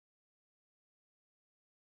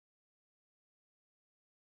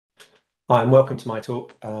Hi, and welcome to my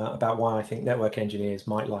talk about why I think network engineers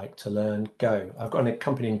might like to learn Go. I've got an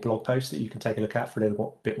accompanying blog post that you can take a look at for a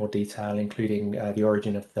little bit more detail, including the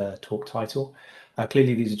origin of the talk title.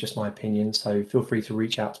 Clearly, these are just my opinions, so feel free to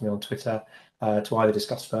reach out to me on Twitter to either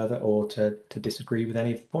discuss further or to disagree with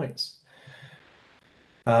any of the points.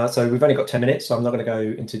 So we've only got 10 minutes, so I'm not going to go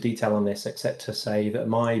into detail on this, except to say that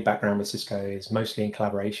my background with Cisco is mostly in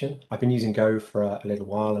collaboration. I've been using Go for a little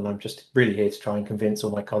while, and I'm just really here to try and convince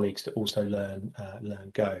all my colleagues to also learn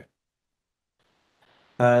Go.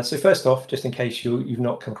 So first off, just in case you've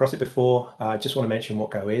not come across it before, I just want to mention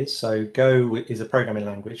what Go is. So Go is a programming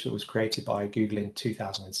language that was created by Google in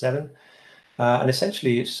 2007. And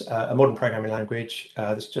essentially, it's a modern programming language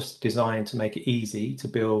that's just designed to make it easy to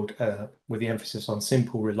build with the emphasis on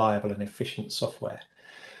simple, reliable, and efficient software.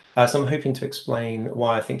 So I'm hoping to explain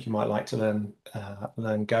why I think you might like to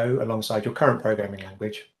learn Go alongside your current programming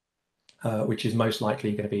language, which is most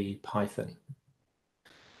likely going to be Python.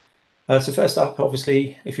 So first up,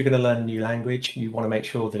 obviously, if you're going to learn a new language, you want to make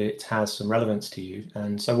sure that it has some relevance to you.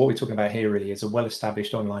 And so what we're talking about here really is a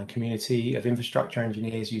well-established online community of infrastructure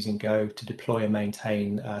engineers using Go to deploy and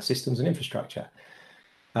maintain systems and infrastructure.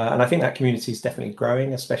 And I think that community is definitely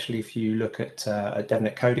growing, especially if you look at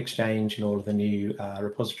DevNet Code Exchange and all of the new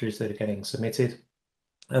repositories that are getting submitted.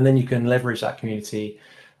 And then you can leverage that community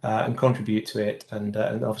and contribute to it, and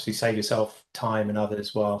obviously save yourself time and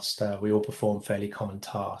others whilst we all perform fairly common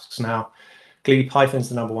tasks. Now, clearly Python's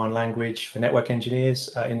the #1 language for network engineers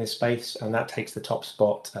in this space, and that takes the top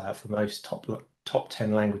spot for most top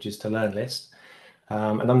 10 languages to learn list.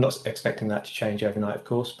 And I'm not expecting that to change overnight, of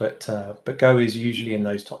course, but Go is usually in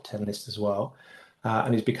those top 10 lists as well,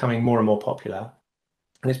 and is becoming more and more popular.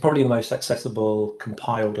 And it's probably the most accessible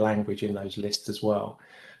compiled language in those lists as well.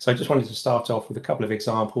 So I just wanted to start off with a couple of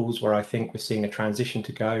examples where I think we're seeing a transition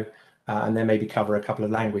to Go, and then maybe cover a couple of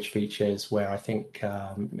language features where I think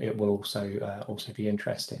it will also be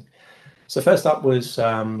interesting. So first up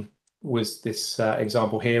was this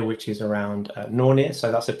example here, which is around Nornir.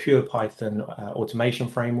 So that's a pure Python automation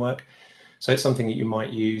framework. So it's something that you might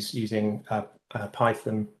use using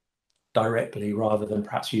Python directly rather than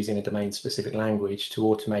perhaps using a domain-specific language to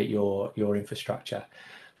automate your infrastructure.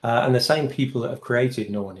 And the same people that have created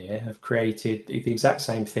Nornir have created the exact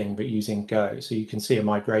same thing, but using Go. So you can see a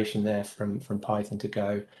migration there from Python to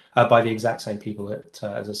Go by the exact same people that,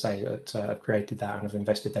 as I say, that have created that and have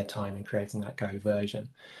invested their time in creating that Go version.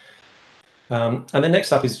 And then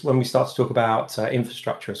next up is when we start to talk about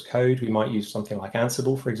infrastructure as code, we might use something like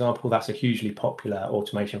Ansible, for example. That's a hugely popular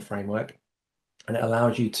automation framework, and it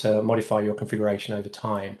allows you to modify your configuration over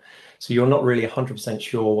time. So you're not really 100%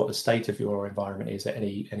 sure what the state of your environment is at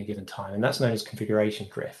any given time, and that's known as configuration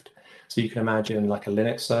drift. So you can imagine like a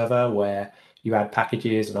Linux server where you add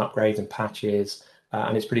packages and upgrades and patches,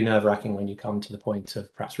 and it's pretty nerve-wracking when you come to the point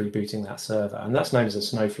of perhaps rebooting that server, and that's known as a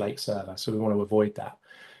snowflake server, so we want to avoid that.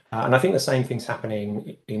 And I think the same thing's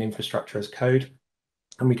happening in infrastructure as code,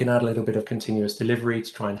 and we can add a little bit of continuous delivery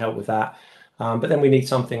to try and help with that. But then we need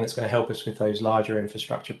something that's going to help us with those larger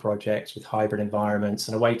infrastructure projects with hybrid environments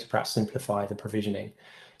and a way to perhaps simplify the provisioning.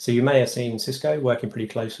 So you may have seen Cisco working pretty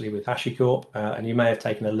closely with HashiCorp, and you may have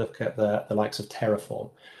taken a look at the likes of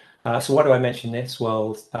Terraform. So why do I mention this?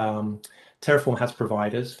 Well, Terraform has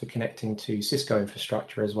providers for connecting to Cisco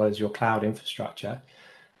infrastructure as well as your cloud infrastructure.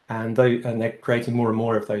 And they're creating more and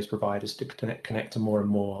more of those providers to connect to more and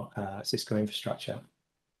more Cisco infrastructure.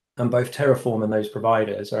 And both Terraform and those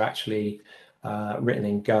providers are actually written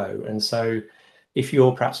in Go. And so if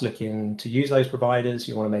you're perhaps looking to use those providers,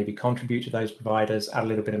 you want to maybe contribute to those providers, add a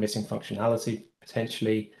little bit of missing functionality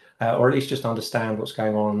potentially, or at least just understand what's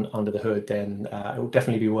going on under the hood, then it will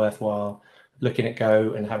definitely be worthwhile looking at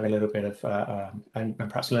Go and having a little bit of, and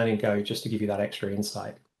perhaps learning Go just to give you that extra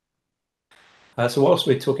insight. So whilst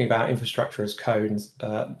we're talking about infrastructure as code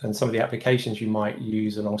and some of the applications you might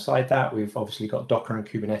use alongside that, we've obviously got Docker and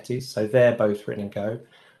Kubernetes. So they're both written in Go.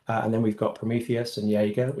 And then we've got Prometheus and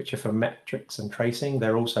Jaeger, which are for metrics and tracing.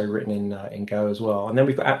 They're also written in Go as well. And then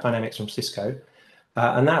we've got App Dynamics from Cisco.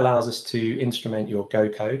 And that allows us to instrument your Go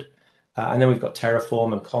code. And then we've got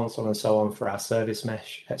Terraform and Consul and so on for our service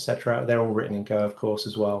mesh, etc. They're all written in Go, of course,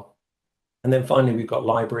 as well. And then finally, we've got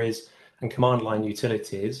libraries and command line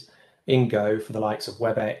utilities in Go for the likes of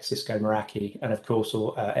WebEx, Cisco Meraki, and of course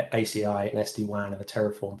all ACI and SD-WAN and the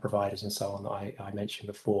Terraform providers and so on that I mentioned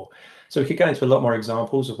before. So we could go into a lot more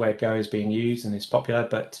examples of where Go is being used and is popular,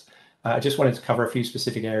 but I just wanted to cover a few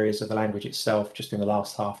specific areas of the language itself just in the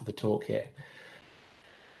last half of the talk here.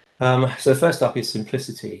 So first up is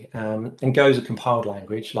simplicity, and Go is a compiled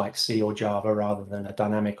language like C or Java rather than a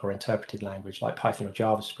dynamic or interpreted language like Python or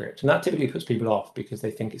JavaScript. And that typically puts people off because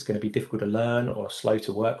they think it's going to be difficult to learn or slow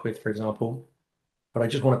to work with, for example. But I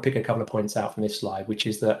just want to pick a couple of points out from this slide, which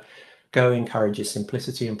is that Go encourages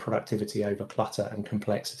simplicity and productivity over clutter and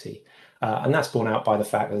complexity. And that's borne out by the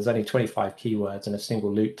fact that there's only 25 keywords and a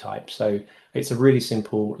single loop type. So it's a really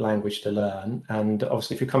simple language to learn. And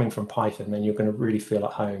obviously, if you're coming from Python, then you're going to really feel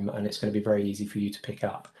at home and it's going to be very easy for you to pick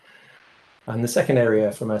up. And the second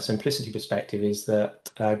area from a simplicity perspective is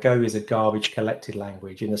that Go is a garbage collected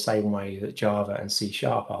language in the same way that Java and C#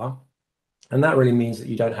 are. And that really means that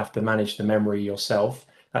you don't have to manage the memory yourself.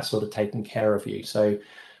 That's sort of taken care of you. So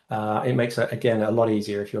it makes it, again, a lot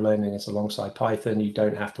easier if you're learning this alongside Python. You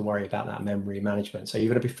don't have to worry about that memory management. So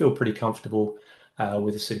you're going to feel pretty comfortable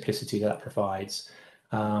with the simplicity that provides.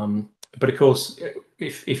 But of course,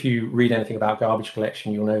 if you read anything about garbage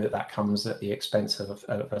collection, you'll know that that comes at the expense of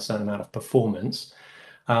a certain amount of performance.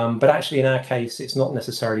 But actually, in our case, it's not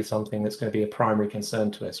necessarily something that's going to be a primary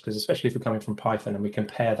concern to us, because especially if we're coming from Python and we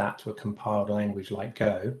compare that to a compiled language like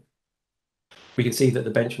Go, we can see that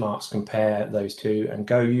the benchmarks compare those two, and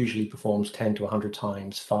Go usually performs 10 to 100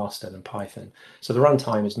 times faster than Python. So the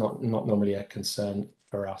runtime is not normally a concern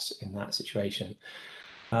for us in that situation.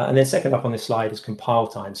 And then second up on this slide is compile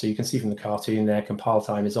time. So you can see from the cartoon there, compile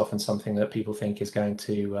time is often something that people think is going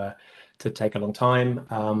to take a long time,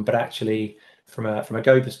 but actually, from a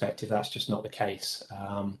Go perspective, that's just not the case.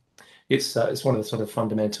 It's one of the sort of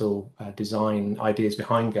fundamental design ideas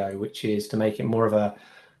behind Go, which is to make it more of a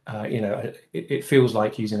it feels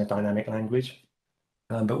like using a dynamic language,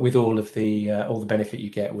 but with all the benefit you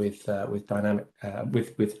get with dynamic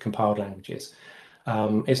with compiled languages.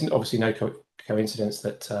 It's obviously no coincidence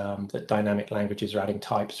that that dynamic languages are adding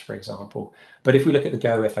types, for example. But if we look at the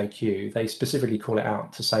Go FAQ, they specifically call it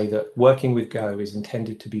out to say that working with Go is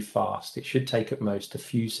intended to be fast. It should take at most a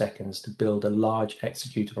few seconds to build a large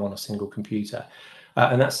executable on a single computer.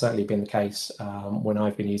 And that's certainly been the case when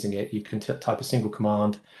I've been using it. You can type a single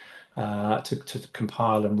command to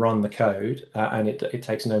compile and run the code, and it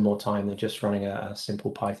takes no more time than just running a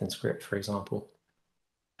simple Python script, for example.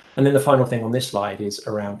 And then the final thing on this slide is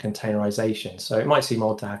around containerization. So it might seem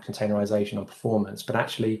odd to have containerization on performance, but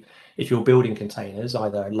actually, if you're building containers,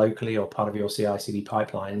 either locally or part of your CI/CD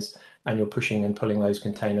pipelines, and you're pushing and pulling those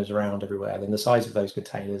containers around everywhere, then the size of those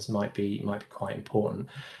containers might be quite important.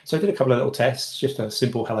 So I did a couple of little tests, just a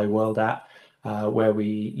simple Hello World app, where we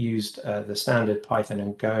used the standard Python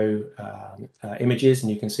and Go images,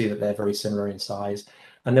 and you can see that they're very similar in size.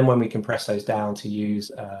 And then when we compress those down to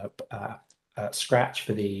use Scratch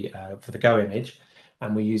for the Go image,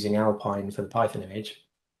 and we're using Alpine for the Python image,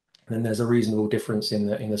 then there's a reasonable difference in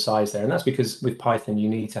the size there. And that's because with Python, you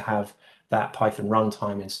need to have that Python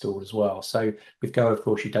runtime installed as well. So with Go, of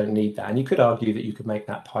course, you don't need that. And you could argue that you could make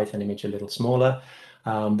that Python image a little smaller,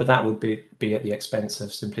 but that would be at the expense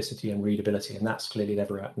of simplicity and readability, and that's clearly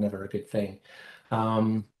never a good thing.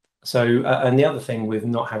 And the other thing with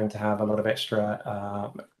not having to have a lot of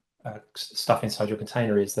extra stuff inside your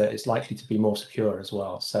container is that it's likely to be more secure as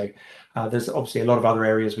well. So there's obviously a lot of other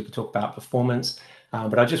areas we could talk about performance,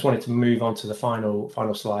 but I just wanted to move on to the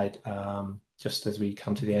final slide just as we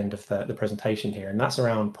come to the end of the presentation here, and that's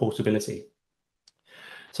around portability.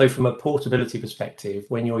 So from a portability perspective,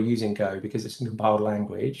 when you're using Go, because it's a compiled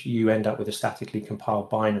language, you end up with a statically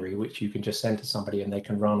compiled binary, which you can just send to somebody and they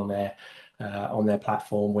can run on their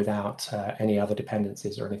platform without any other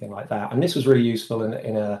dependencies or anything like that. And this was really useful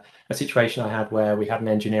in a situation I had where we had an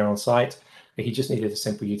engineer on site. He just needed a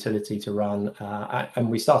simple utility to run, and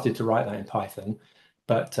we started to write that in Python,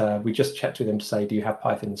 but we just checked with him to say, do you have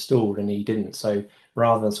Python installed? And he didn't. So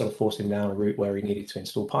rather than sort of force him down a route where he needed to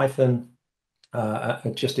install Python,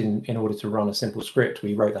 just in order to run a simple script,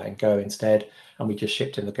 we wrote that in Go instead, and we just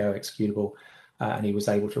shipped him the Go executable, and he was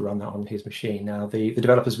able to run that on his machine. Now, the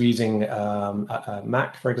developers were using a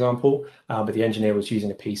Mac, for example, but the engineer was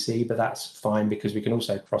using a PC, but that's fine because we can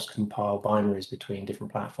also cross-compile binaries between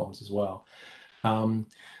different platforms as well.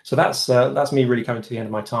 So that's me really coming to the end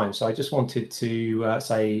of my time. So I just wanted to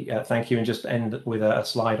say thank you and just end with a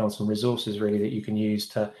slide on some resources really that you can use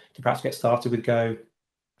to perhaps get started with Go.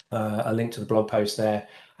 A link to the blog post there,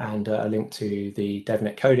 and a link to the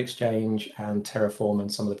DevNet Code Exchange and Terraform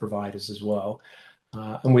and some of the providers as well.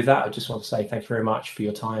 And with that, I just want to say thank you very much for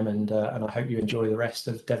your time, and I hope you enjoy the rest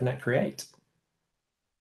of DevNet Create.